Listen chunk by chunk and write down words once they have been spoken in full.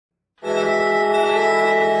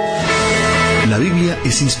La Biblia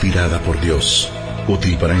es inspirada por Dios,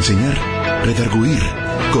 útil para enseñar, redarguir,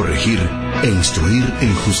 corregir e instruir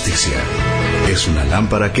en justicia. Es una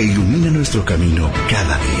lámpara que ilumina nuestro camino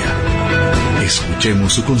cada día.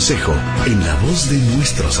 Escuchemos su consejo en la voz de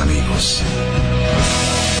nuestros amigos.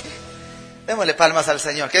 Démosle palmas al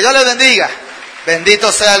Señor. Que Dios les bendiga.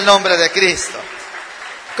 Bendito sea el nombre de Cristo.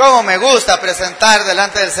 Cómo me gusta presentar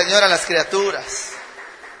delante del Señor a las criaturas.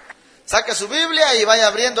 Saque su Biblia y vaya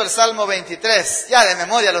abriendo el Salmo 23. Ya de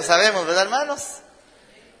memoria lo sabemos, ¿verdad, hermanos?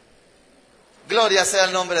 Gloria sea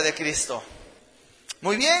el nombre de Cristo.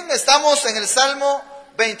 Muy bien, estamos en el Salmo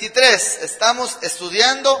 23. Estamos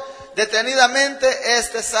estudiando detenidamente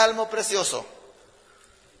este Salmo precioso.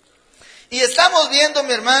 Y estamos viendo,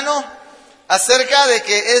 mi hermano, acerca de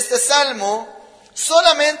que este Salmo,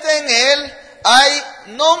 solamente en él hay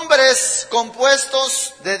nombres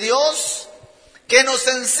compuestos de Dios que nos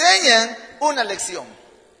enseñan una lección.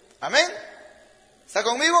 ¿Amén? ¿Está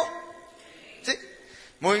conmigo? Sí.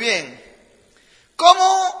 Muy bien.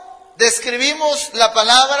 ¿Cómo describimos la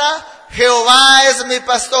palabra Jehová es mi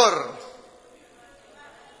pastor?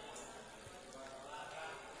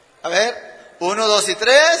 A ver, 1, 2 y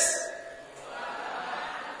 3.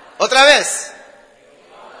 Otra vez.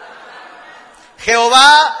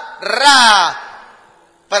 Jehová Ra.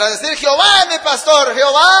 Para decir Jehová es mi pastor,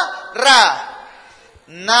 Jehová Ra.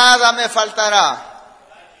 Nada me faltará.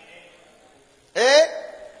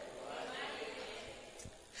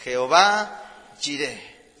 Jehová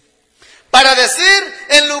Jireh. Para decir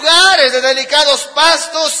en lugares de delicados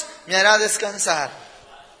pastos me hará descansar.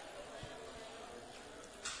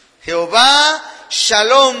 Jehová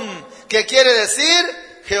Shalom, que quiere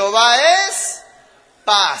decir Jehová es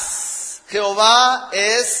paz. Jehová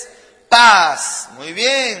es paz. Muy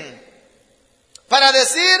bien. Para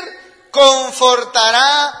decir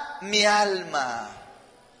confortará mi alma.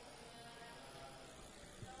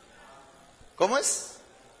 ¿Cómo es?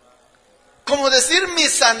 Como decir mi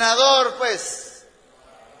sanador, pues.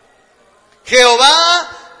 Jehová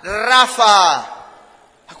Rafa.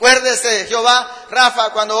 Acuérdese, Jehová Rafa,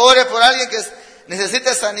 cuando ore por alguien que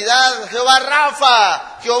necesite sanidad, Jehová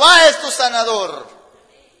Rafa, Jehová es tu sanador.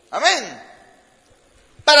 Amén.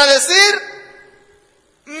 Para decir,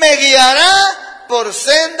 me guiará por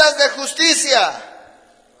sendas de justicia.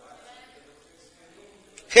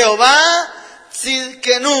 Jehová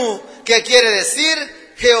Tzidkenu, que quiere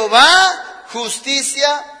decir Jehová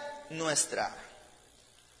justicia nuestra.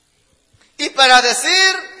 Y para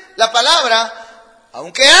decir la palabra,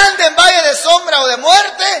 aunque ande en valle de sombra o de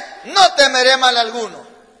muerte, no temeré mal alguno.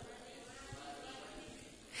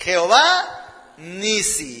 Jehová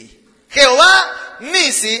Nisi. Jehová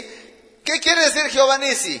Nisi. ¿Qué quiere decir Jehová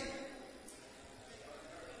Nisi?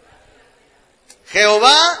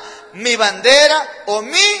 Jehová, mi bandera o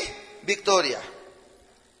mi victoria.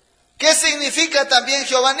 ¿Qué significa también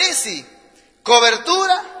Jehová Nisi?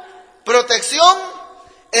 Cobertura, protección,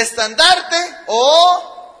 estandarte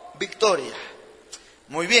o victoria.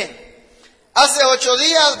 Muy bien. Hace 8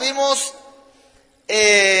 días vimos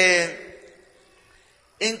en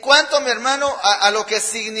cuanto, mi hermano, a lo que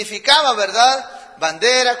significaba, ¿verdad?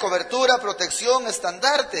 Bandera, cobertura, protección,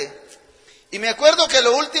 estandarte. Y me acuerdo que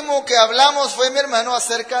lo último que hablamos fue, mi hermano,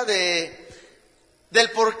 acerca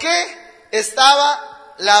del por qué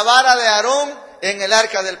estaba la vara de Aarón en el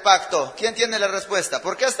arca del pacto. ¿Quién tiene la respuesta?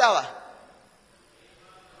 ¿Por qué estaba?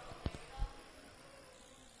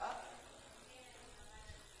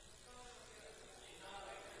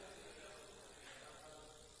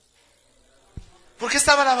 ¿Por qué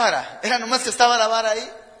estaba la vara? ¿Era nomás que estaba la vara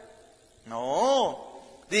ahí? No.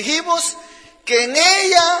 Dijimos que en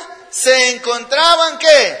ella se encontraban,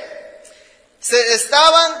 ¿qué?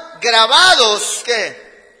 Estaban grabados,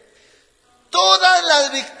 ¿qué? Todas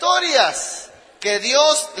las victorias que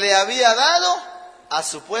Dios le había dado a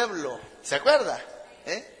su pueblo. ¿Se acuerda?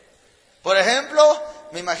 Por ejemplo,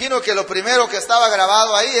 me imagino que lo primero que estaba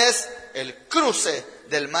grabado ahí es el cruce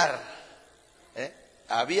del mar.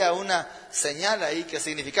 Había una señal ahí que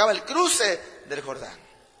significaba el cruce del Jordán.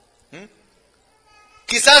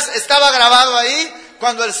 Quizás estaba grabado ahí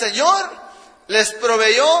cuando el Señor les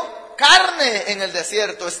proveyó carne en el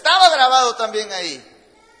desierto. Estaba grabado también ahí.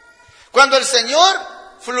 Cuando el Señor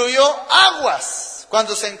fluyó aguas.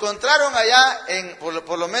 Cuando se encontraron allá,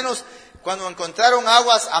 por lo menos cuando encontraron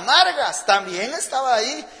aguas amargas, también estaba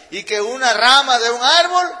ahí. Y que una rama de un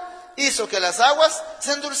árbol hizo que las aguas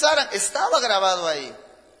se endulzaran. Estaba grabado ahí.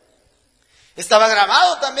 Estaba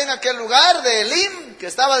grabado también aquel lugar de Elim, que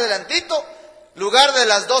estaba delantito. Lugar de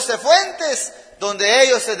las 12 fuentes, donde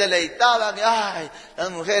ellos se deleitaban. Ay, las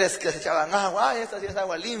mujeres que se echaban agua, ay, esta sí es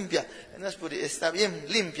agua limpia, no es está bien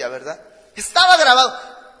limpia, ¿verdad? Estaba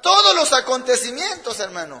grabado. Todos los acontecimientos,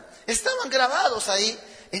 hermano, estaban grabados ahí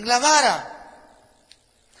en la vara.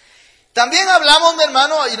 También hablamos, mi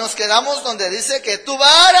hermano, y nos quedamos donde dice que tu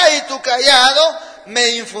vara y tu cayado me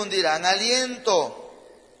infundirán aliento.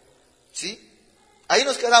 ¿Sí? Ahí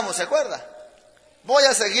nos quedamos, ¿se acuerda? Voy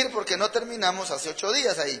a seguir porque no terminamos hace 8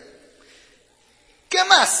 días ahí. ¿Qué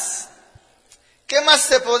más? ¿Qué más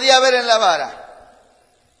se podía ver en la vara?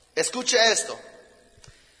 Escuche esto.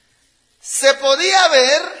 Se podía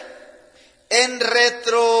ver en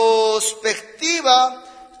retrospectiva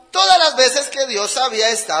todas las veces que Dios había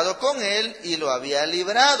estado con él y lo había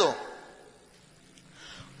librado.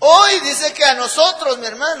 Hoy dice que a nosotros, mi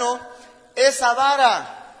hermano, esa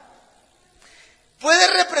vara puede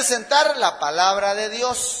representar la palabra de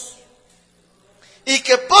Dios. Y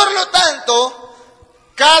que por lo tanto,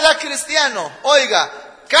 cada cristiano,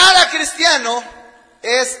 cada cristiano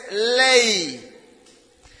es ley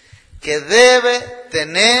que debe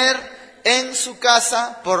tener en su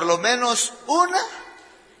casa por lo menos una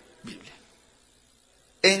Biblia.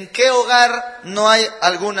 ¿En qué hogar no hay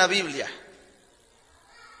alguna Biblia?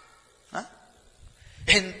 ¿Ah?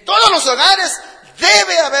 En todos los hogares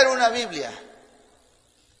debe haber una Biblia.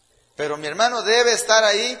 Pero mi hermano, debe estar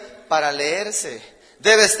ahí para leerse,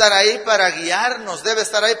 debe estar ahí para guiarnos, debe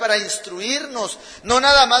estar ahí para instruirnos. No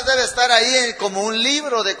nada más debe estar ahí como un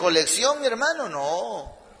libro de colección, mi hermano,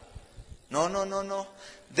 no. No.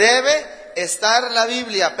 Debe estar la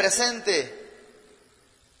Biblia presente.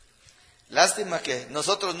 Lástima que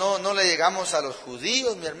nosotros no le llegamos a los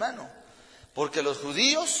judíos, mi hermano. Porque los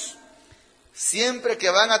judíos, siempre que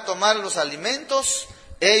van a tomar los alimentos,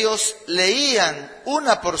 ellos leían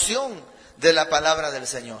una porción de la palabra del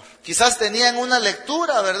Señor. Quizás tenían una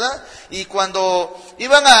lectura, ¿verdad? Y cuando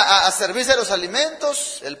iban a servirse los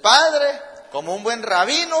alimentos, el padre, como un buen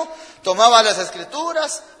rabino, tomaba las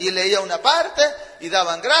escrituras y leía una parte y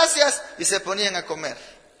daban gracias y se ponían a comer.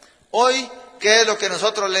 Hoy, ¿qué es lo que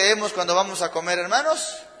nosotros leemos cuando vamos a comer,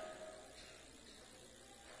 hermanos?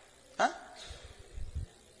 ¿Ah?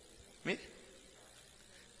 Mire,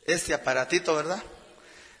 este aparatito, ¿verdad?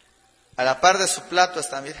 A la par de su plato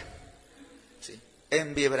está, mire. Sí,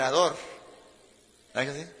 en vibrador.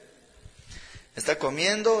 ¿Verdad que sí? Está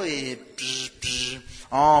comiendo y... pues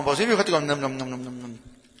sí, fíjate con...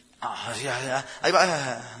 sí, ahí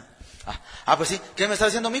va. Pues sí, ¿qué me está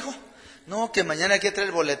diciendo mi hijo? No, que mañana hay que traer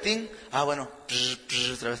el boletín. Bueno,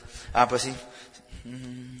 otra vez. Pues sí.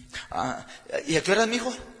 ¿Y a qué hora es mi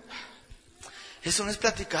hijo? Eso no es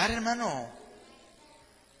platicar, hermano.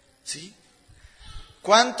 ¿Sí?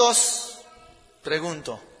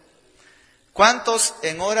 Pregunto, ¿cuántos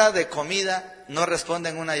en hora de comida no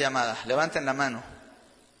responden una llamada? Levanten la mano.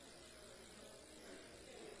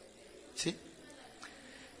 ¿Sí?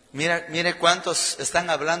 Mire cuántos están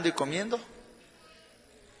hablando y comiendo.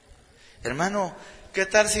 Hermano, ¿qué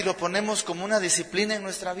tal si lo ponemos como una disciplina en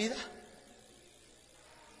nuestra vida?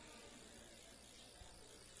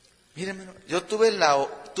 Mire, hermano, yo tuve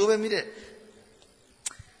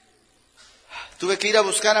que ir a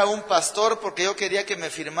buscar a un pastor porque yo quería que me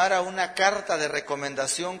firmara una carta de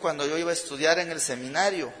recomendación cuando yo iba a estudiar en el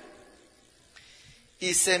seminario.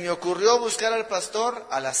 Y se me ocurrió buscar al pastor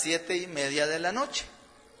a las 7:30 de la noche.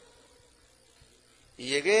 Y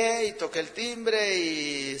llegué y toqué el timbre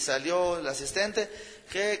y salió el asistente.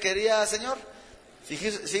 ¿Qué quería, señor?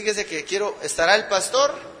 Fíjese que ¿estará el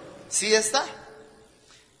pastor? Sí está.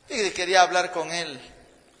 Y quería hablar con él.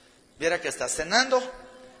 Viera que está cenando.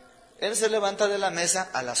 Él se levanta de la mesa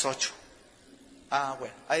a las 8.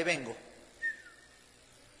 Bueno, ahí vengo.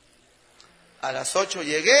 A las 8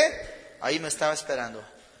 llegué, ahí me estaba esperando.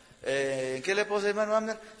 ¿En qué le puedo decir, hermano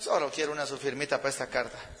Abner? Solo quiero su firmita para esta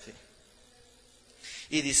carta. Sí.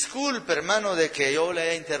 Y disculpe, hermano, de que yo le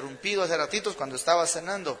haya interrumpido hace ratitos cuando estaba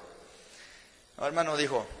cenando. No, hermano,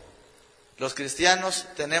 dijo, los cristianos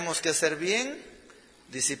tenemos que ser bien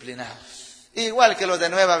disciplinados. Igual que los de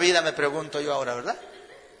Nueva Vida, me pregunto yo ahora, ¿verdad?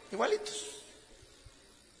 Igualitos.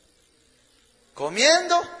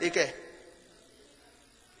 Comiendo y ¿qué?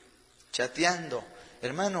 Chateando.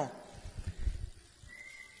 Hermano,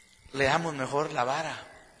 leamos mejor la vara,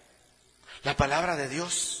 la palabra de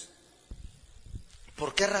Dios.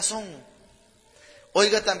 ¿Por qué razón?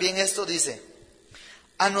 Oiga también esto, dice,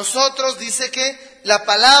 a nosotros dice que la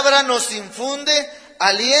palabra nos infunde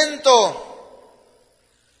aliento.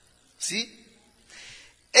 ¿Sí?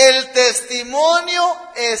 El testimonio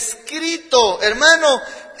escrito, hermano,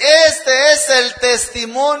 este es el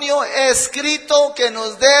testimonio escrito que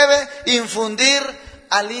nos debe infundir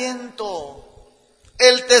aliento.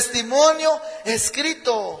 El testimonio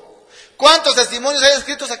escrito. ¿Cuántos testimonios hay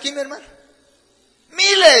escritos aquí, mi hermano?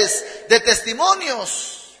 Miles de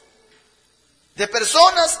testimonios de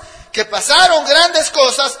personas que pasaron grandes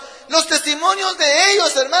cosas. Los testimonios de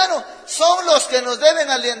ellos, hermano, son los que nos deben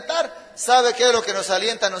alientar. ¿Sabe qué es lo que nos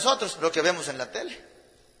alienta a nosotros? Lo que vemos en la tele.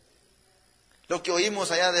 Lo que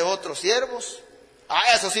oímos allá de otros siervos.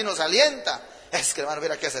 Eso sí nos alienta. Es que, hermano,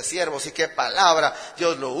 viera que ese siervo, sí, qué palabra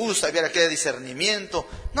Dios lo usa, viera qué discernimiento.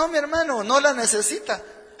 No, mi hermano, no la necesita.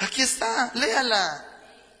 Aquí está, léala.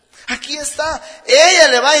 Aquí está. Ella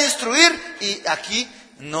le va a instruir y aquí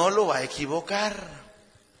no lo va a equivocar.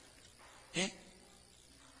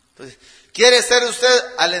 Entonces, ¿quiere ser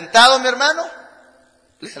usted alentado, mi hermano?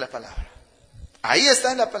 Lea la palabra. Ahí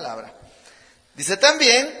está en la palabra. Dice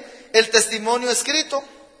también el testimonio escrito,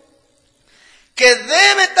 que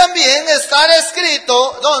debe también estar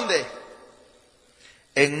escrito, ¿dónde?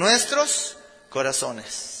 En nuestros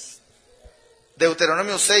corazones.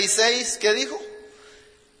 Deuteronomio 6:6, ¿qué dijo?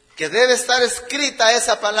 Que debe estar escrita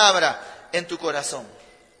esa palabra en tu corazón.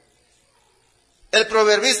 El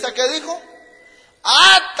proverbista, ¿qué dijo?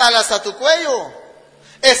 Átalas a tu cuello.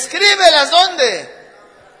 Escríbelas, ¿dónde?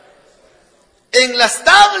 En las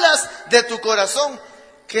tablas de tu corazón.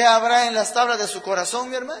 ¿Qué habrá en las tablas de su corazón,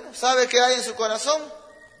 mi hermano? ¿Sabe qué hay en su corazón?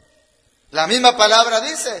 La misma palabra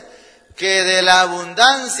dice que de la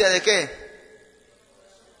abundancia de ¿qué?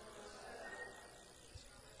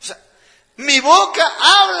 O sea, mi boca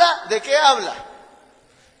habla, ¿de qué habla?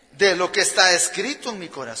 De lo que está escrito en mi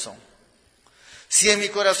corazón. Si en mi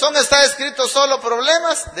corazón está escrito solo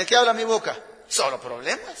problemas, ¿de qué habla mi boca? Solo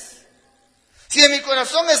problemas. Si en mi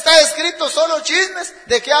corazón está escrito solo chismes,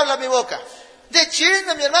 ¿de qué habla mi boca? De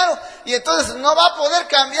chisme, mi hermano. Y entonces no va a poder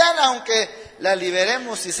cambiar aunque la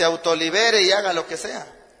liberemos y se autolibere y haga lo que sea.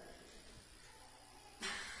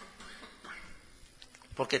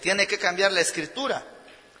 Porque tiene que cambiar la escritura.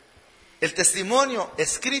 El testimonio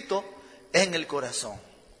escrito en el corazón.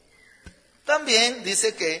 También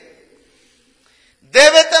dice que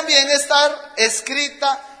debe también estar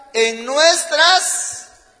escrita en nuestras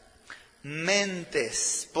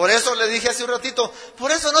mentes. Por eso le dije hace un ratito,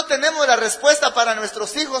 por eso no tenemos la respuesta para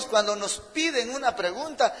nuestros hijos cuando nos piden una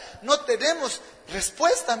pregunta. No tenemos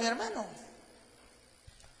respuesta, mi hermano.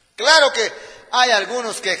 Claro que hay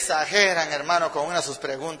algunos que exageran, hermano, con una de sus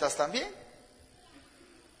preguntas también.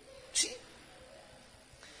 Sí.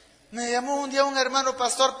 Me llamó un día un hermano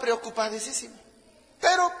pastor preocupadísimo,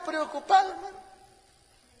 pero preocupado, hermano.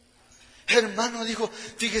 Hermano, dijo,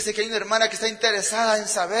 fíjese que hay una hermana que está interesada en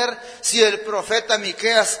saber si el profeta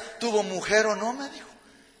Miqueas tuvo mujer o no, me dijo.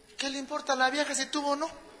 ¿Qué le importa a la vieja si tuvo o no?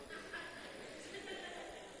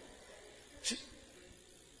 Sí.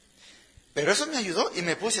 Pero eso me ayudó y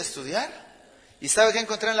me puse a estudiar. ¿Y sabe qué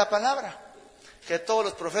encontré en la palabra? Que todos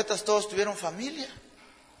los profetas, todos tuvieron familia.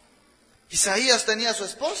 Isaías tenía su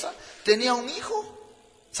esposa, tenía un hijo.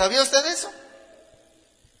 ¿Sabía usted eso?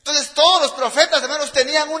 Entonces todos los profetas, hermanos,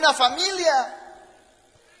 tenían una familia.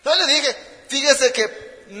 Entonces le dije, fíjese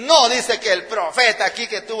que no dice que el profeta aquí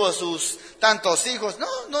que tuvo sus tantos hijos,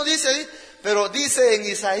 no dice ahí, pero dice en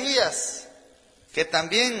Isaías que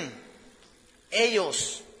también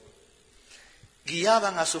ellos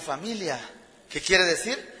guiaban a su familia. ¿Qué quiere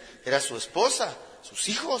decir? Era su esposa, sus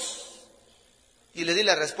hijos. Y le di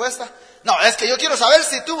la respuesta. No, es que yo quiero saber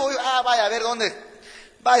si tuvo. Vaya a ver dónde.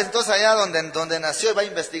 Vaya entonces allá donde nació y va a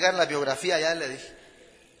investigar la biografía, ya le dije.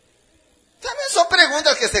 También son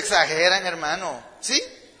preguntas que se exageran, hermano. ¿Sí?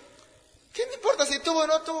 ¿Qué me importa si tuvo o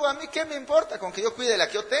no tuvo? A mí, ¿qué me importa? Con que yo cuide la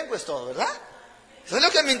que yo tengo es todo, ¿verdad? Eso es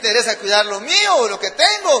lo que me interesa, cuidar lo mío, lo que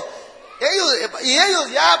tengo.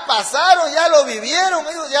 Ellos ya pasaron, ya lo vivieron,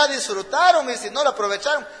 ellos ya disfrutaron y si no lo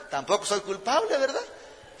aprovecharon, tampoco soy culpable, ¿verdad?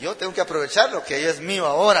 Yo tengo que aprovechar lo que es mío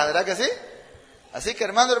ahora, ¿verdad que sí? Así que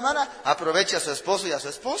hermano, hermana, aproveche a su esposo y a su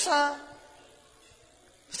esposa.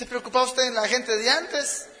 ¿Está preocupado usted en la gente de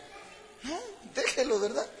antes? No, déjelo,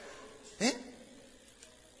 ¿verdad?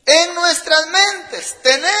 En nuestras mentes,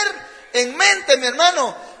 tener en mente, mi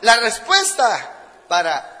hermano, la respuesta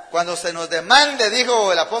para cuando se nos demande,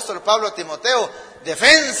 dijo el apóstol Pablo a Timoteo,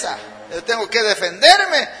 defensa. Yo tengo que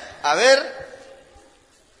defenderme. A ver,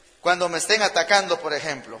 cuando me estén atacando, por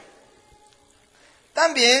ejemplo.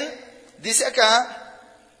 También dice acá,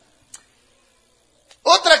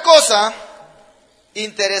 otra cosa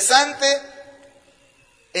interesante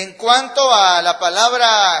en cuanto a la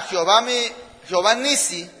palabra Jehová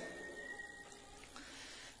Nisi,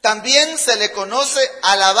 también se le conoce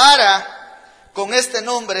a la vara con este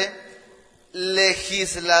nombre,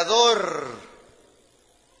 legislador.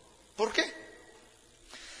 ¿Por qué?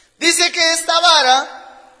 Dice que esta vara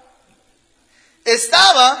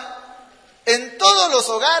estaba En todos los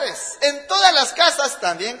hogares, en todas las casas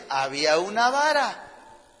también había una vara.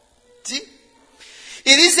 ¿Sí?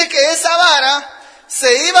 Y dice que esa vara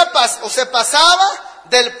se pasaba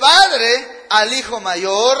del padre al hijo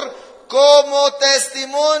mayor como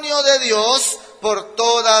testimonio de Dios por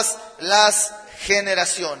todas las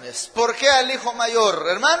generaciones. ¿Por qué al hijo mayor,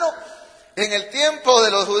 hermano? En el tiempo de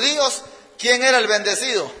los judíos, ¿quién era el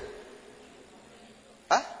bendecido?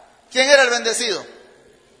 ¿Ah? ¿Quién era el bendecido?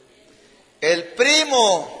 El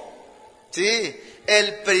primo, sí,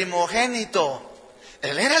 el primogénito.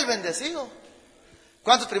 Él era el bendecido.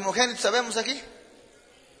 ¿Cuántos primogénitos sabemos aquí?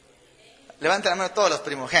 Levanten la mano todos los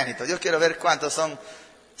primogénitos. Yo quiero ver cuántos son.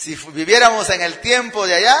 Si viviéramos en el tiempo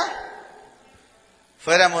de allá,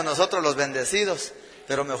 fuéramos nosotros los bendecidos.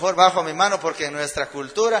 Pero mejor bajo mi mano porque en nuestra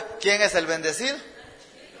cultura, ¿quién es el bendecido?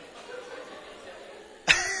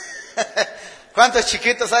 ¿Cuántos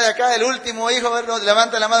chiquitos hay acá? El último hijo,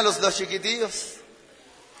 levanten la mano los chiquitillos.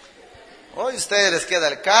 Hoy a ustedes les queda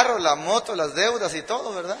el carro, la moto, las deudas y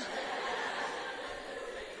todo, ¿verdad?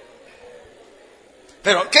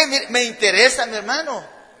 Pero ¿qué me interesa, mi hermano?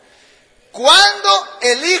 Cuando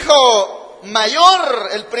el hijo mayor,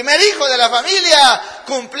 el primer hijo de la familia,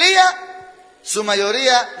 cumplía su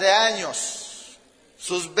mayoría de años,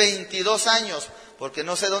 sus 22 años, porque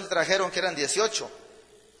no sé dónde trajeron que eran 18.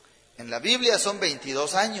 En la Biblia son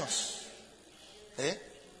 22 años.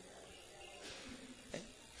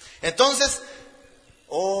 Entonces,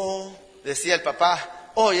 decía el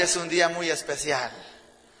papá, hoy es un día muy especial,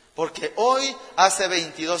 porque hoy, hace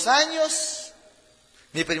 22 años,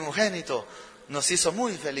 mi primogénito nos hizo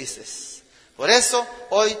muy felices. Por eso,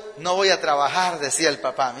 hoy no voy a trabajar, decía el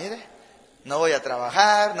papá, mire, no voy a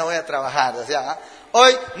trabajar, decía,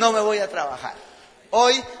 hoy no me voy a trabajar,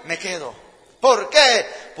 hoy me quedo. ¿Por qué?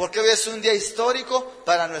 Porque hoy es un día histórico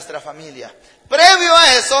para nuestra familia. Previo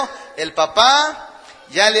a eso, el papá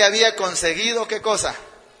ya le había conseguido, ¿qué cosa?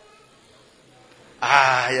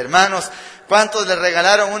 Ay, hermanos, ¿cuántos le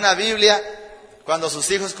regalaron una Biblia cuando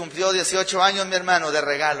sus hijos cumplió 18 años, mi hermano, de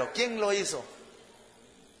regalo? ¿Quién lo hizo?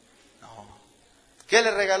 No. ¿Qué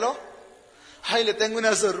le regaló? Ay, le tengo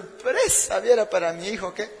una sorpresa, viera, para mi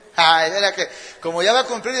hijo, ¿qué? Ay, viera que como ya va a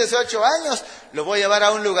cumplir 18 años, lo voy a llevar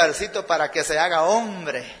a un lugarcito para que se haga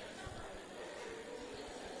hombre.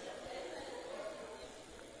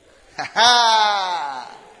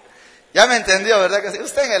 Ya me entendió, ¿verdad que sí?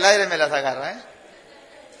 Usted en el aire me las agarra, ¿eh?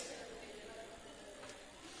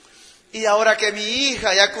 Y ahora que mi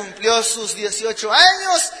hija ya cumplió sus 18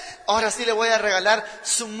 años, ahora sí le voy a regalar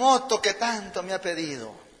su moto que tanto me ha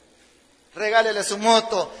pedido. Regálele su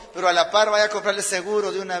moto, pero a la par vaya a comprarle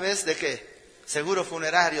seguro de una vez. ¿De qué? Seguro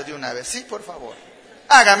funerario de una vez. Sí, por favor.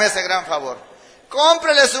 Hágame ese gran favor.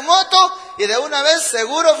 Cómprele su moto y de una vez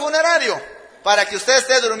seguro funerario, para que usted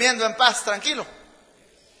esté durmiendo en paz, tranquilo.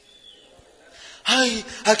 Ay,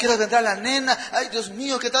 ¿a qué hora vendrá la nena? Ay, Dios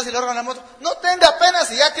mío, ¿qué tal si le roban la moto? No tenga pena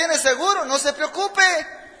si ya tiene seguro, no se preocupe.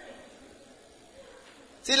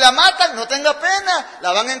 Si la matan, no tenga pena,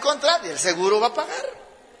 la van a encontrar y el seguro va a pagar.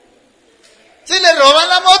 Si le roban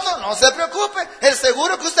la moto, no se preocupe, el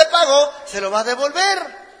seguro que usted pagó se lo va a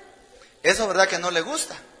devolver. Eso, ¿verdad que no le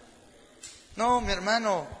gusta? No, mi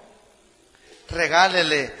hermano,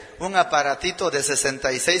 regálele un aparatito de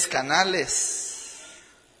 66 canales.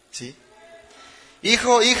 ¿Sí?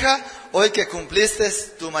 Hijo, hija, hoy que cumpliste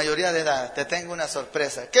tu mayoría de edad, te tengo una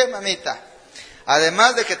sorpresa. ¿Qué, mamita?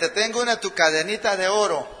 Además de que te tengo tu cadenita de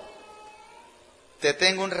oro, te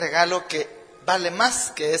tengo un regalo que vale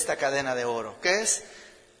más que esta cadena de oro. ¿Qué es?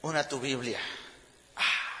 Tu Biblia.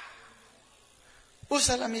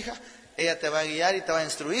 Úsala, mija. Ella te va a guiar y te va a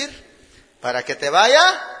instruir para que te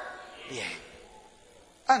vaya bien.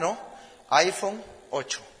 iPhone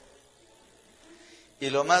 8. Y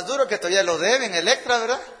lo más duro que todavía lo deben, Electra,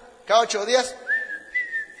 ¿verdad? Cada 8 días.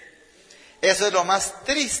 Eso es lo más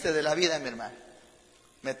triste de la vida, mi hermano.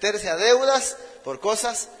 Meterse a deudas por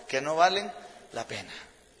cosas que no valen la pena.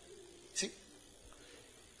 ¿Sí?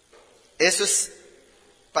 Eso es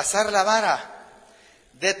pasar la vara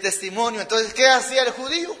de testimonio. Entonces, ¿qué hacía el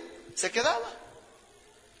judío? Se quedaba.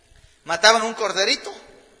 Mataban un corderito,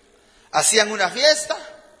 hacían una fiesta,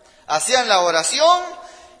 hacían la oración,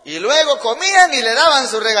 y luego comían y le daban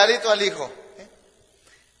su regalito al hijo.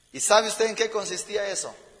 ¿Y sabe usted en qué consistía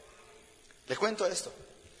eso? Le cuento esto.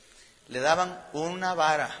 Le daban una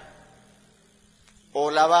vara. O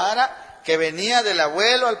la vara que venía del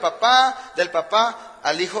abuelo al papá, del papá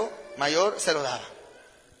al hijo mayor, se lo daba.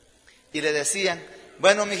 Y le decían,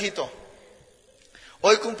 bueno, mijito,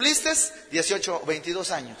 hoy cumpliste 18 o 22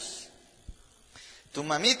 años. Tu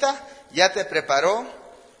mamita ya te preparó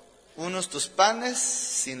unos tus panes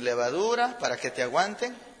sin levadura para que te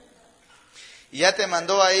aguanten. Y ya te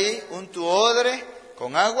mandó ahí tu odre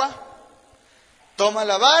con agua. Toma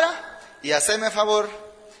la vara y haceme favor,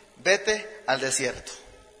 vete al desierto.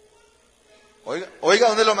 Oiga,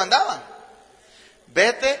 ¿dónde lo mandaban?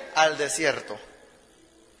 Vete al desierto.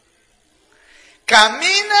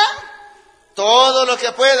 Camina todo lo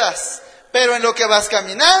que puedas, pero en lo que vas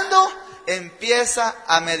caminando, empieza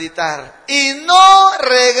a meditar. Y no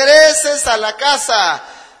regreses a la casa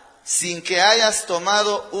sin que hayas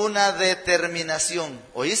tomado una determinación.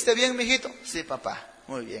 ¿Oíste bien, mijito? Sí, papá.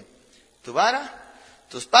 Muy bien. Tu vara,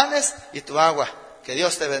 tus panes y tu agua. Que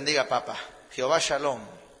Dios te bendiga, papá. Jehová Shalom.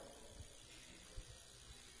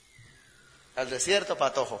 Al desierto,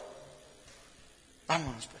 patojo.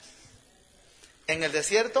 Vámonos, pues. En el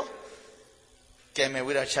desierto, que me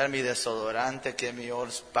voy a echar mi desodorante, que mi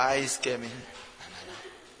Old Spice,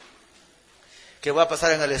 que voy a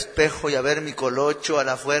pasar en el espejo y a ver mi colocho a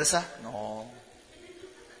la fuerza. No.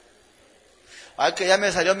 Ay, que ya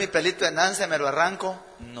me salió mi pelito de Nance, me lo arranco.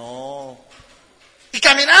 No. Y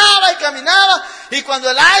caminaba, y cuando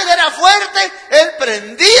el aire era fuerte, él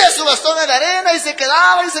prendía su bastón en la arena y se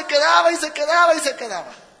quedaba, y se quedaba, y se quedaba, y se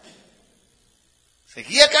quedaba.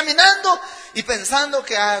 Seguía caminando y pensando,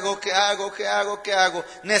 ¿qué hago?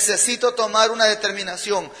 Necesito tomar una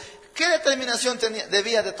determinación. ¿Qué determinación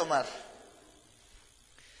debía de tomar?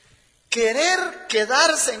 Querer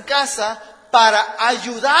quedarse en casa para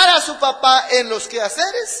ayudar a su papá en los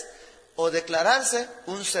quehaceres o declararse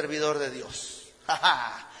un servidor de Dios.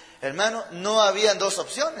 Hermano, no habían dos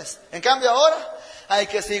opciones. En cambio ahora,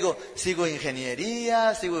 sigo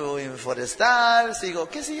ingeniería, sigo forestal,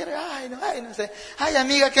 ¿qué sigue? No sé. Ay,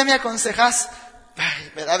 amiga, ¿qué me aconsejas?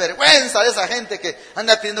 Ay, me da vergüenza de esa gente que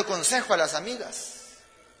anda pidiendo consejo a las amigas.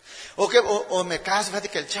 O me caso, fíjate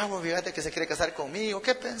que el chavo, fíjate que se quiere casar conmigo.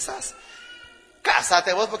 ¿Qué pensás?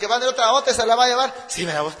 Cásate vos, porque va de otra otra, se la va a llevar. Sí,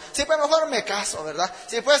 mira vos. Sí, pues mejor me caso, ¿verdad?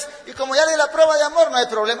 Sí, pues, y como ya le di la prueba de amor, no hay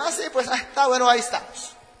problema. Sí, pues, está bueno, ahí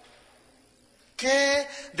estamos. ¿Qué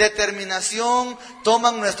determinación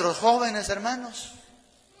toman nuestros jóvenes, hermanos?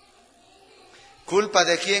 ¿Culpa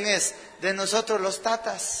de quién es? De nosotros los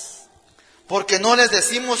tatas. Porque no les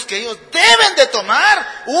decimos que ellos deben de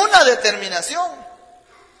tomar una determinación.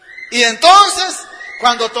 Y entonces,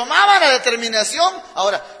 cuando tomaban la determinación,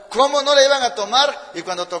 ahora, ¿cómo no le iban a tomar? Y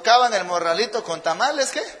cuando tocaban el morralito con tamales,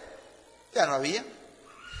 ¿qué? Ya no había.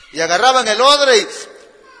 Y agarraban el odre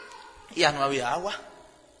y ya no había agua.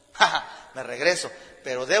 Me regreso,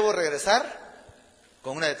 pero debo regresar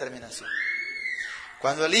con una determinación.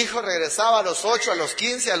 Cuando el hijo regresaba a los 8, a los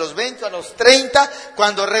 15, a los 20, a los 30,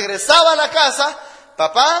 cuando regresaba a la casa,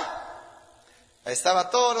 papá estaba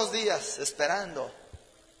todos los días esperando,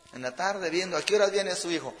 en la tarde viendo a qué horas viene su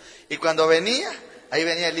hijo. Y cuando venía, ahí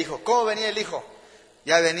venía el hijo. ¿Cómo venía el hijo?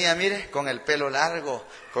 Ya venía, mire, con el pelo largo,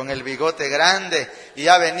 con el bigote grande, y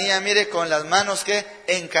ya venía, mire, con las manos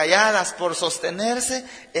encalladas por sostenerse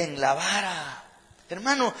en la vara.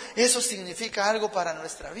 Hermano, eso significa algo para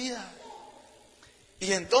nuestra vida.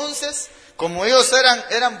 Y entonces, como ellos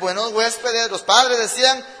eran buenos huéspedes, los padres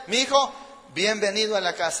decían, mi hijo, bienvenido a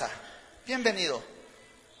la casa, bienvenido.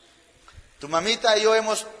 Tu mamita y yo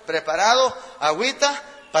hemos preparado agüita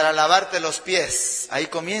para lavarte los pies. Ahí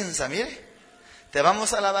comienza, mire. Te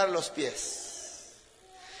vamos a lavar los pies.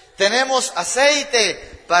 Tenemos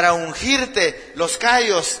aceite para ungirte los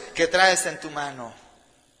callos que traes en tu mano.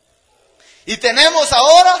 Y tenemos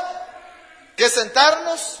ahora que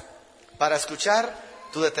sentarnos para escuchar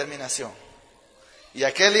tu determinación. Y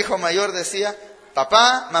aquel hijo mayor decía,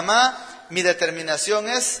 papá, mamá, mi determinación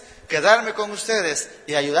es quedarme con ustedes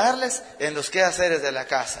y ayudarles en los quehaceres de la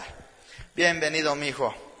casa. Bienvenido, mi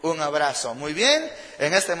hijo. Un abrazo. Muy bien,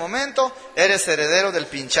 en este momento eres heredero del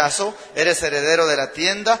pinchazo, eres heredero de la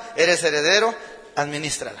tienda, eres heredero,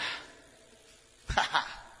 administrala.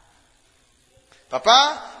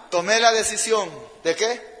 Papá, tomé la decisión, ¿de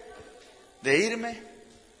qué? De irme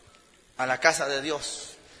a la casa de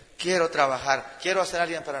Dios. Quiero trabajar, quiero ser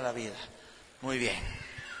alguien para la vida. Muy bien.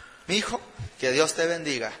 Mi hijo, que Dios te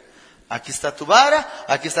bendiga. Aquí está tu vara,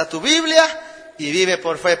 aquí está tu Biblia. Y vive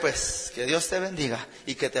por fe, pues, que Dios te bendiga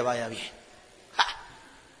y que te vaya bien.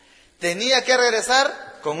 Tenía que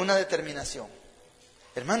regresar con una determinación.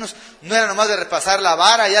 Hermanos, no era nomás de repasar la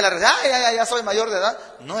vara y ya soy mayor de edad.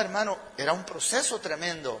 No, hermano, era un proceso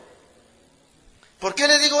tremendo. ¿Por qué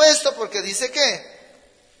le digo esto? Porque dice que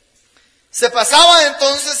se pasaba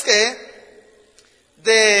entonces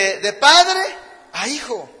de padre a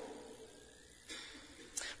hijo.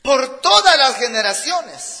 Por todas las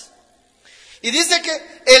generaciones. Y dice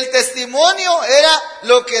que el testimonio era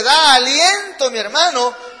lo que da aliento, mi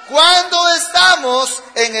hermano, cuando estamos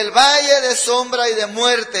en el valle de sombra y de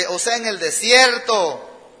muerte, o sea, en el desierto.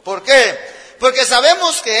 ¿Por qué? Porque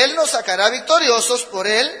sabemos que Él nos sacará victoriosos por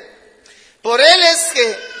Él. Por Él es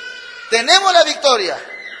que tenemos la victoria.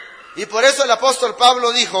 Y por eso el apóstol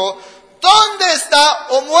Pablo dijo: ¿dónde está,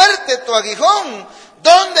 oh muerte, tu aguijón?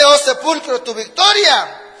 ¿Dónde, oh sepulcro, tu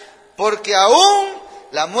victoria? Porque aún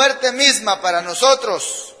la muerte misma para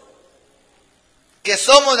nosotros, que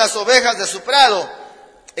somos las ovejas de su prado,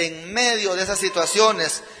 en medio de esas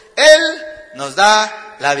situaciones, Él nos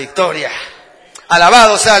da la victoria.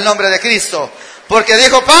 Alabado sea el nombre de Cristo. Porque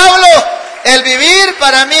dijo Pablo: el vivir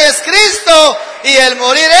para mí es Cristo y el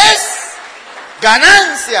morir es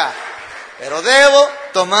ganancia. Pero debo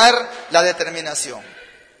tomar la determinación.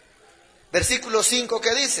 Versículo 5,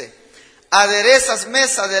 ¿qué dice? Aderezas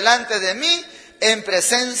mesa delante de mí en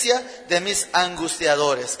presencia de mis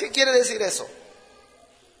angustiadores. ¿Qué quiere decir eso?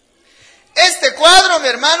 Este cuadro, mi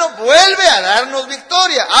hermano, vuelve a darnos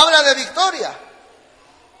victoria. Habla de victoria.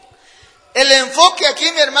 El enfoque aquí,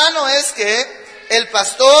 mi hermano, es que el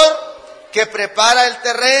pastor que prepara el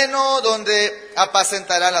terreno donde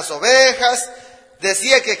apacentará las ovejas,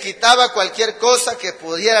 decía que quitaba cualquier cosa que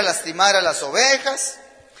pudiera lastimar a las ovejas,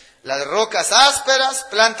 las rocas ásperas,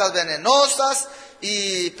 plantas venenosas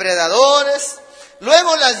y predadores,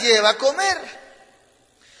 luego las lleva a comer.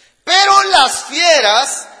 Pero las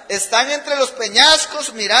fieras están entre los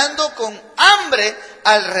peñascos mirando con hambre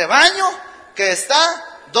al rebaño que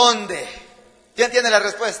está ¿dónde? ¿Quién tiene la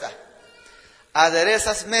respuesta?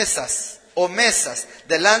 Aderezas mesas o mesas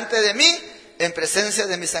delante de mí en presencia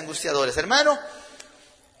de mis angustiadores. Hermano,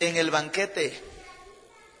 en el banquete,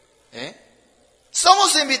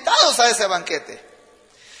 somos invitados a ese banquete.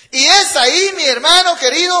 Y es ahí, mi hermano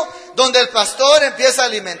querido, donde el pastor empieza a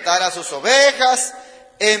alimentar a sus ovejas,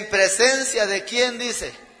 en presencia de ¿quién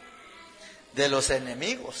dice? De los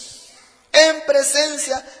enemigos. En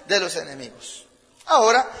presencia de los enemigos.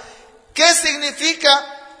 Ahora, ¿qué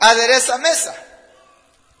significa adereza mesa?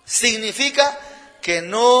 Significa que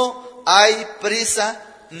no hay prisa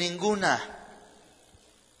ninguna.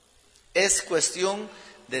 Es cuestión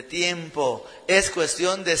de tiempo, es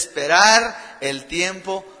cuestión de esperar el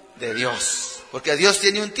tiempo de Dios. Porque Dios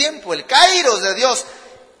tiene un tiempo, el kairos de Dios.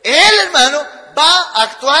 Él, hermano, va a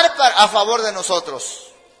actuar a favor de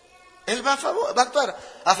nosotros. Él va a actuar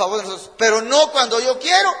a favor de nosotros. Pero no cuando yo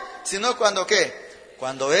quiero, sino cuando ¿qué?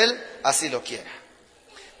 Cuando Él así lo quiera.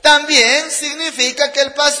 También significa que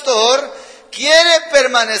el pastor quiere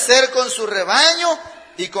permanecer con su rebaño.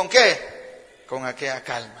 ¿Y con qué? Con aquella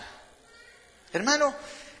calma. Hermano,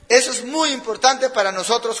 eso es muy importante para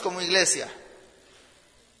nosotros como iglesia.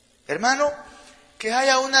 Hermano, que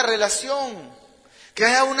haya una relación, que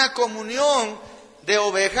haya una comunión de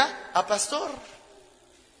oveja a pastor.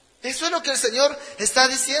 Eso es lo que el Señor está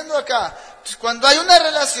diciendo acá. Entonces, cuando hay una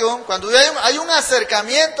relación, cuando hay un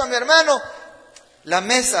acercamiento a mi hermano, la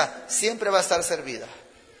mesa siempre va a estar servida.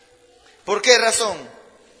 ¿Por qué razón?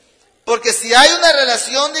 Porque si hay una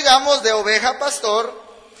relación, digamos, de oveja a pastor,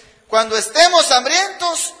 cuando estemos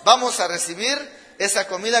hambrientos, vamos a recibir esa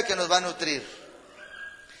comida que nos va a nutrir.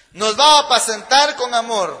 Nos va a apacentar con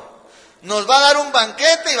amor. Nos va a dar un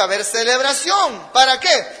banquete y va a haber celebración. ¿Para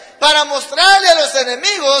qué? Para mostrarle a los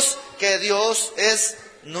enemigos que Dios es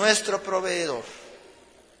nuestro proveedor.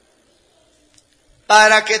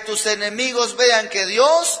 Para que tus enemigos vean que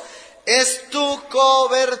Dios es tu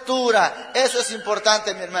cobertura. Eso es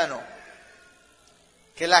importante, mi hermano.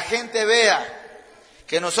 Que la gente vea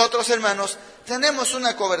que nosotros, hermanos, tenemos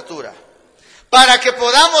una cobertura. Para que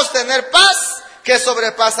podamos tener paz que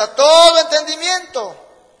sobrepasa todo entendimiento.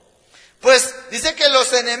 Pues dice que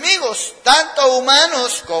los enemigos, tanto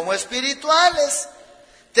humanos como espirituales,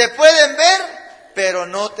 te pueden ver, pero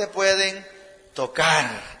no te pueden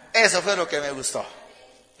tocar. Eso fue lo que me gustó.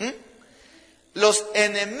 Los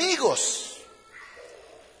enemigos,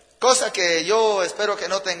 cosa que yo espero que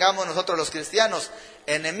no tengamos nosotros los cristianos,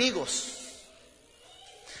 enemigos.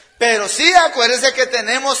 Pero sí, acuérdense que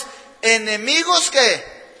tenemos enemigos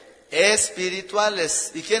que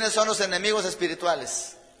espirituales. ¿Y quiénes son los enemigos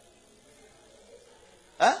espirituales?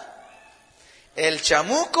 ¿Ah? El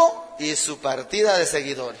chamuco y su partida de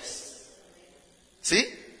seguidores.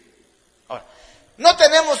 ¿Sí? Ahora, no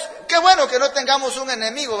tenemos, qué bueno que no tengamos un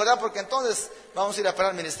enemigo, ¿verdad? Porque entonces vamos a ir a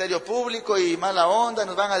parar al ministerio público y mala onda,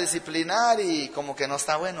 nos van a disciplinar y como que no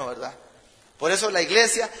está bueno, ¿verdad? Por eso la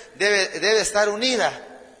iglesia debe estar unida.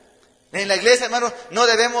 En la iglesia, hermano, no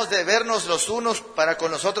debemos de vernos los unos para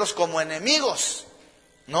con los otros como enemigos.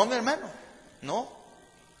 No, mi hermano, no.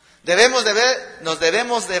 Nos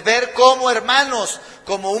debemos de ver como hermanos,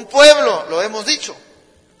 como un pueblo, lo hemos dicho.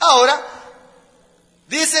 Ahora,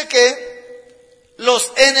 dice que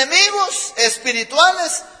los enemigos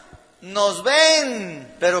espirituales nos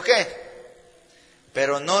ven, ¿pero qué?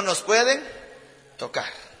 Pero no nos pueden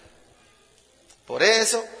tocar. Por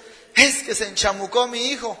eso es que se enchamucó mi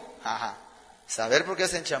hijo. Ajá. ¿Saber por qué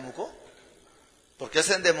se enchamucó? ¿Por qué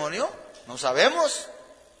se endemonió? No sabemos.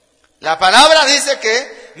 La palabra dice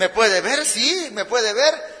que me puede ver, sí, me puede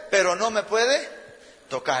ver, pero no me puede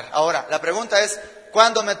tocar. Ahora, la pregunta es,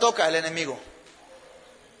 ¿cuándo me toca el enemigo?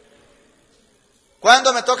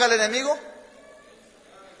 ¿Cuándo me toca el enemigo?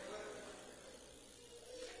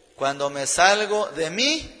 Cuando me salgo de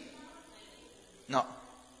mí. No.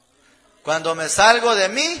 Cuando me salgo de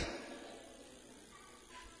mí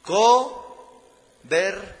cobertura.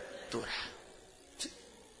 ¿Sí?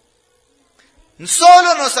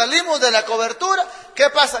 Solo nos salimos de la cobertura.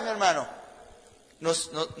 ¿Qué pasa, mi hermano?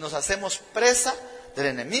 Nos hacemos presa del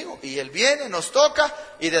enemigo y él viene, nos toca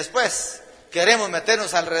y después queremos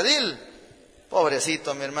meternos al redil.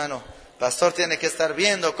 Pobrecito, mi hermano. Pastor tiene que estar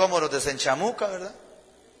viendo cómo los desenchamuca, ¿verdad?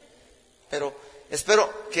 Pero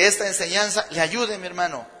espero que esta enseñanza le ayude, mi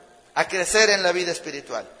hermano, a crecer en la vida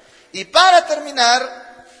espiritual. Y para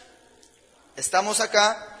terminar, estamos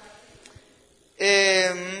acá.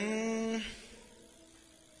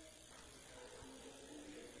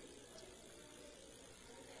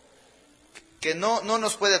 Que no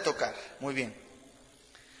nos puede tocar. Muy bien.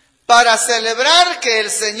 Para celebrar que el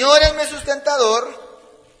Señor es mi sustentador,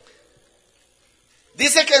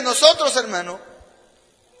 dice que nosotros, hermano,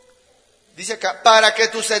 dice acá, para que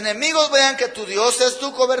tus enemigos vean que tu Dios es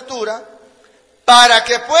tu cobertura, para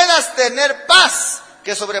que puedas tener paz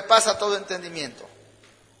que sobrepasa todo entendimiento.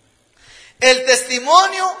 El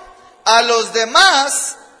testimonio a los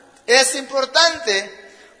demás es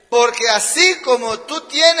importante porque así como tú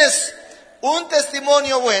tienes un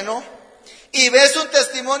testimonio bueno y ves un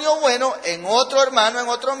testimonio bueno en otro hermano, en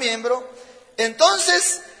otro miembro,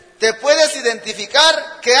 entonces te puedes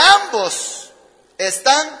identificar que ambos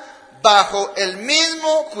están bajo el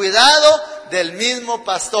mismo cuidado del mismo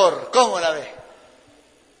pastor. ¿Cómo la ve?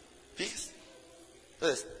 Fíjese.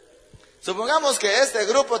 Entonces, supongamos que este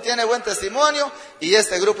grupo tiene buen testimonio y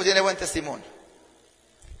este grupo tiene buen testimonio.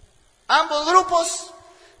 Ambos grupos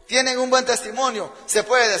tienen un buen testimonio. Se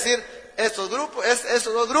puede decir, estos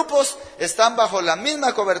dos grupos están bajo la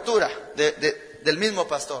misma cobertura del mismo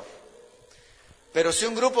pastor. Pero si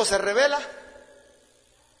un grupo se rebela,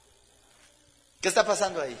 ¿qué está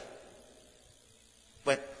pasando ahí?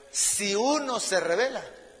 Bueno, si uno se rebela,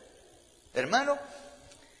 hermano,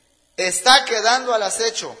 está quedando al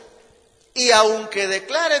acecho. Y aunque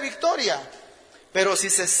declare victoria, pero si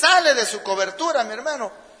se sale de su cobertura, mi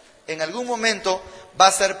hermano, en algún momento va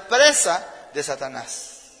a ser presa de Satanás.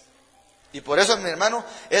 Y por eso, mi hermano,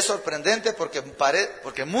 es sorprendente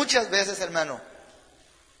porque muchas veces, hermano,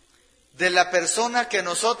 de la persona que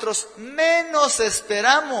nosotros menos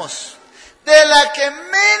esperamos, de la que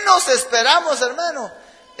menos esperamos, hermano,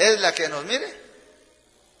 es la que nos mire.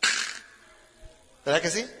 ¿Verdad que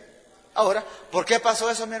sí? Ahora, ¿por qué pasó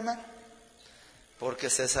eso, mi hermano? Porque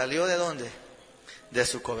se salió ¿de dónde? De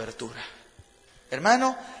su cobertura.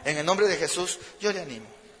 Hermano, en el nombre de Jesús, yo le animo.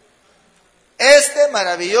 Es tan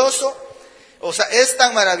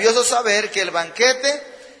maravilloso saber que el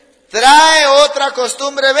banquete trae otra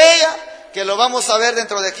costumbre bella que lo vamos a ver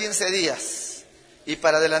dentro de 15 días. Y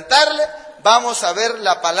para adelantarle, vamos a ver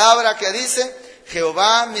la palabra que dice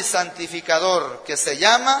Jehová mi santificador, que se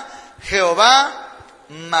llama Jehová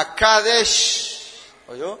Makadesh.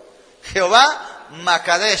 ¿Oyó? Jehová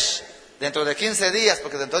Makadesh. Dentro de 15 días,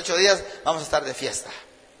 porque dentro de 8 días vamos a estar de fiesta.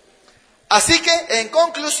 Así que, en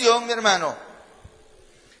conclusión, mi hermano,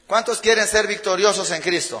 ¿cuántos quieren ser victoriosos en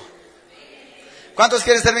Cristo? ¿Cuántos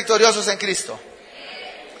quieren ser victoriosos en Cristo?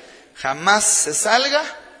 Jamás se salga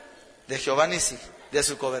de Jehová Nisi, de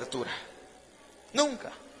su cobertura.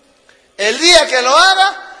 Nunca. El día que lo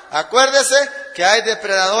haga, acuérdese que hay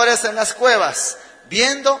depredadores en las cuevas,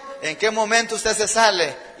 viendo en qué momento usted se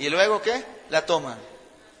sale y luego ¿qué? La toman.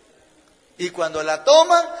 Y cuando la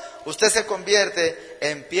toman, usted se convierte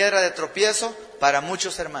en piedra de tropiezo para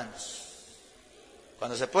muchos hermanos.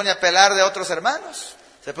 Cuando se pone a pelar de otros hermanos,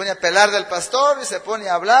 se pone a pelar del pastor y se pone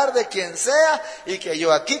a hablar de quien sea, y que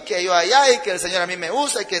yo aquí, que yo allá, y que el Señor a mí me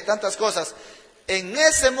usa, y que tantas cosas. En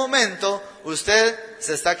ese momento, usted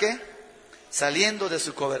se está ¿qué? Saliendo de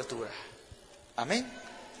su cobertura. Amén.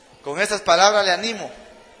 Con estas palabras le animo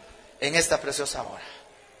en esta preciosa hora.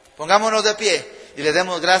 Pongámonos de pie y le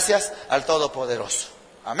demos gracias al Todopoderoso.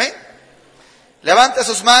 Amén. Levante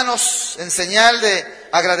sus manos en señal de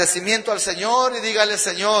agradecimiento al Señor y dígale: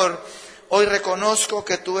 Señor, hoy reconozco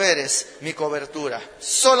que tú eres mi cobertura.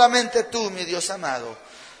 Solamente tú, mi Dios amado.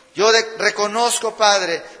 Yo reconozco,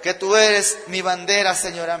 Padre, que tú eres mi bandera,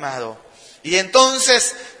 Señor amado. Y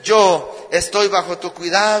entonces yo estoy bajo tu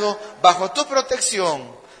cuidado, bajo tu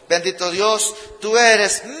protección. Bendito Dios, tú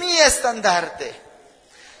eres mi estandarte.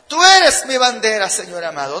 Tú eres mi bandera, Señor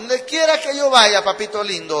amado. Donde quiera que yo vaya, papito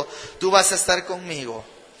lindo, tú vas a estar conmigo.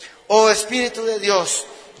 Oh Espíritu de Dios,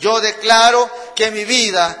 yo declaro que mi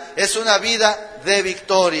vida es una vida de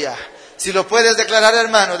victoria. Si lo puedes declarar,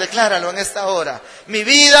 hermano, decláralo en esta hora. Mi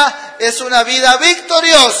vida es una vida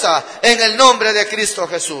victoriosa en el nombre de Cristo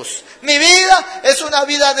Jesús. Mi vida es una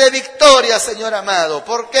vida de victoria, Señor amado.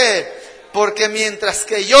 ¿Por qué? Porque mientras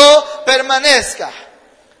que yo permanezca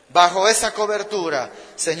bajo esa cobertura,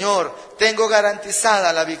 Señor, tengo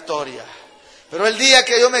garantizada la victoria. Pero el día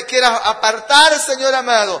que yo me quiera apartar, Señor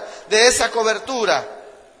amado, de esa cobertura,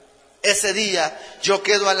 ese día yo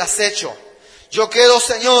quedo al acecho. Yo quedo,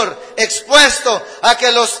 Señor, expuesto a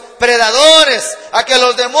que los predadores, a que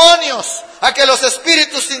los demonios, a que los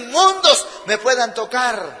espíritus inmundos me puedan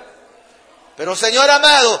tocar. Pero, Señor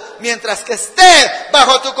amado, mientras que esté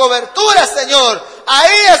bajo tu cobertura, Señor,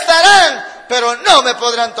 ahí estarán, pero no me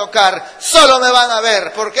podrán tocar, solo me van a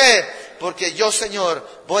ver. ¿Por qué? Porque yo,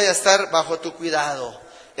 Señor, voy a estar bajo tu cuidado.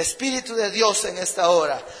 Espíritu de Dios, en esta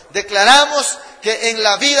hora declaramos que en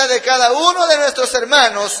la vida de cada uno de nuestros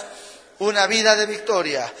hermanos, una vida de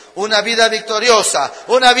victoria, una vida victoriosa,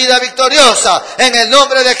 una vida victoriosa en el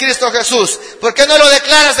nombre de Cristo Jesús. ¿Por qué no lo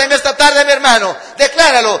declaras en esta tarde, mi hermano?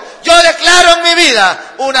 Decláralo. Yo declaro en mi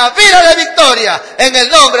vida una vida de victoria en el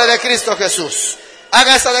nombre de Cristo Jesús.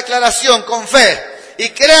 Haga esa declaración con fe y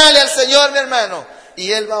créale al Señor, mi hermano,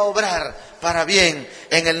 y Él va a obrar para bien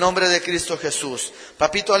en el nombre de Cristo Jesús.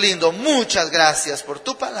 Papito lindo, muchas gracias por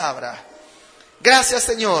tu palabra. Gracias,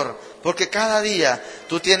 Señor, porque cada día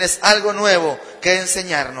tú tienes algo nuevo que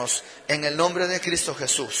enseñarnos en el nombre de Cristo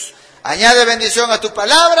Jesús. Añade bendición a tu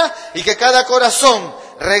palabra y que cada corazón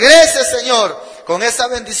regrese, Señor, con esa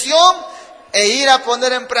bendición e ir a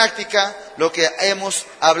poner en práctica lo que hemos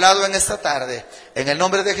hablado en esta tarde. En el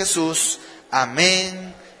nombre de Jesús,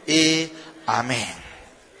 amén y amén.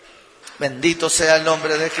 Bendito sea el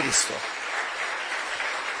nombre de Cristo.